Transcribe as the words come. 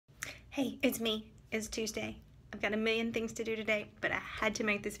Hey, it's me. It's Tuesday. I've got a million things to do today, but I had to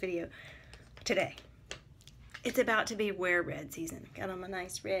make this video today. It's about to be wear red season. Got on my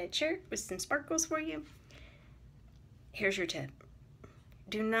nice red shirt with some sparkles for you. Here's your tip.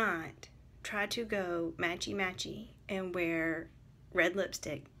 Do not try to go matchy-matchy and wear red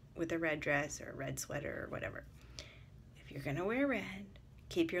lipstick with a red dress or a red sweater or whatever. If you're gonna wear red,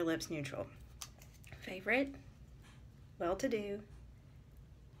 keep your lips neutral. Favorite, well-to-do,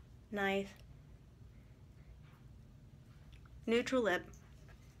 nice, neutral lip.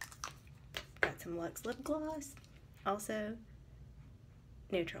 Got some Luxe lip gloss, also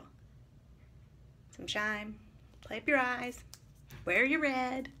neutral. Some shine, play up your eyes, wear your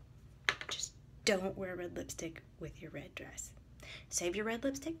red. Just don't wear red lipstick with your red dress. Save your red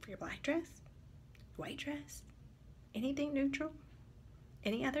lipstick for your black dress, white dress, anything neutral,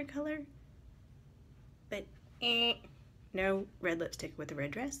 any other color, but no red lipstick with a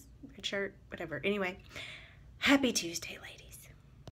red dress, red shirt, whatever. Anyway, happy Tuesday, ladies.